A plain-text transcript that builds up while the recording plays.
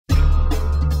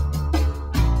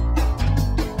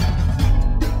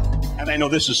I know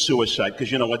this is suicide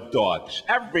because you know what? Dogs.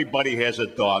 Everybody has a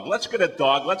dog. Let's get a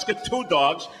dog. Let's get 2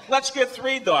 dogs. Let's get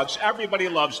 3 dogs. Everybody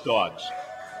loves dogs.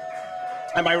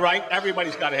 Am I right?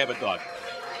 Everybody's got to have a dog.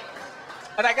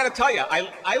 And I got to tell you,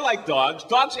 I like dogs.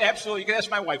 Dogs absolutely, you can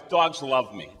ask my wife, dogs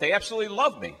love me. They absolutely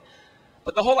love me.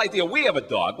 But the whole idea, we have a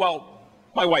dog. Well,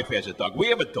 my wife has a dog. We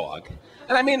have a dog.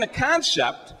 And I mean, the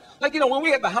concept, like, you know, when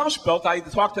we had the house built, I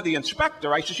talked to the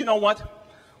inspector. I said, you know what?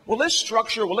 Will this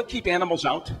structure, will it keep animals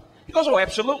out? He goes, oh,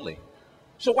 absolutely.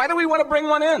 So why do we want to bring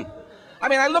one in? I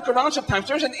mean, I look around sometimes,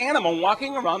 there's an animal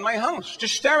walking around my house,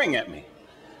 just staring at me.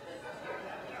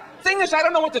 Thing is, I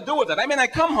don't know what to do with it. I mean, I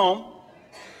come home,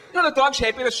 you know, the dog's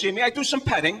happy to see me. I do some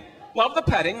petting. Love the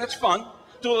petting. That's fun.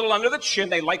 Do a little under the chin.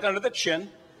 They like under the chin.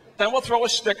 Then we'll throw a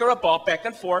stick or a ball back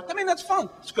and forth. I mean, that's fun.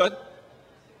 It's good.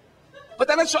 But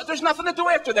then there's nothing to do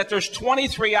after that. There's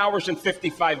 23 hours and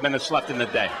 55 minutes left in the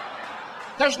day.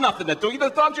 There's nothing to do. The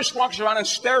dog just walks around and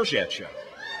stares at you.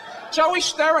 It's always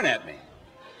staring at me.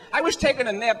 I was taking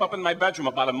a nap up in my bedroom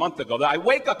about a month ago. I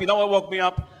wake up, you know what woke me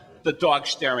up? The dog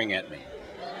staring at me.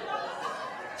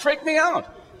 Freaked me out.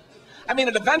 I mean,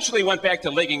 it eventually went back to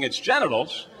licking its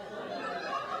genitals.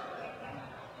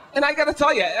 And I got to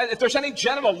tell you, if there's any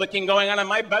genital licking going on in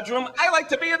my bedroom, I like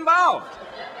to be involved.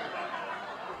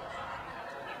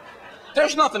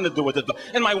 There's nothing to do with the dog.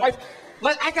 And my wife,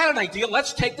 I got an idea.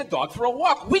 Let's take the dog for a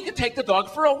walk. We could take the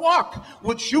dog for a walk.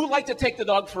 Would you like to take the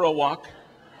dog for a walk?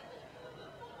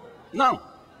 No.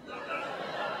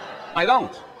 I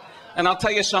don't. And I'll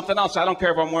tell you something else. I don't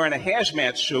care if I'm wearing a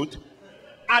hazmat suit.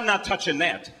 I'm not touching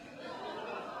that.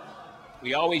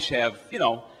 We always have, you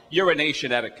know,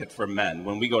 urination etiquette for men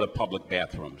when we go to public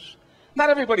bathrooms. Not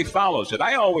everybody follows it.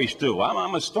 I always do.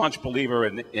 I'm a staunch believer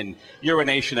in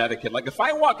urination etiquette. Like if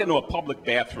I walk into a public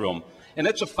bathroom and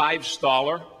it's a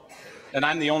 5-staller and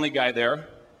I'm the only guy there,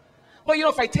 well, you know,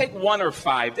 if I take 1 or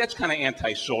 5, that's kind of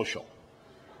antisocial.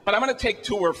 But I'm going to take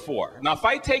 2 or 4. Now, if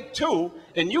I take 2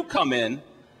 and you come in,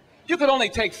 you could only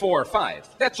take 4 or 5.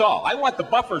 That's all. I want the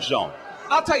buffer zone.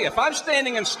 I'll tell you, if I'm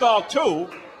standing in stall 2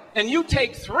 and you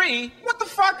take 3, what the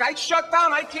fuck? I shut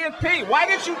down. I can't pee. Why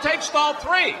did you take stall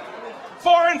 3?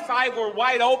 4 and 5 were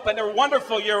wide open. They're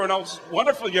wonderful urinals.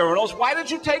 Wonderful urinals. Why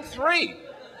did you take 3?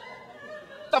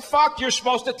 The fuck? You're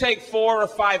supposed to take 4 or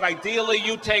 5. Ideally,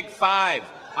 you take 5.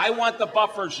 I want the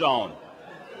buffer zone.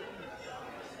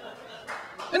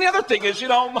 And the other thing is, you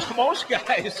know, most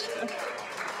guys...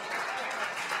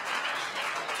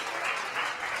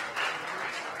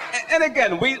 And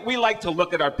again, we like to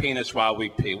look at our penis while we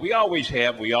pee. We always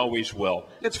have, we always will.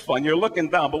 It's fun. You're looking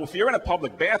down. But if you're in a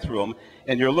public bathroom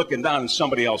and you're looking down and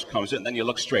somebody else comes in, then you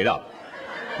look straight up.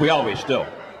 We always do.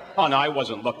 Oh, no, I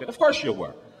wasn't looking. Of course you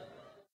were.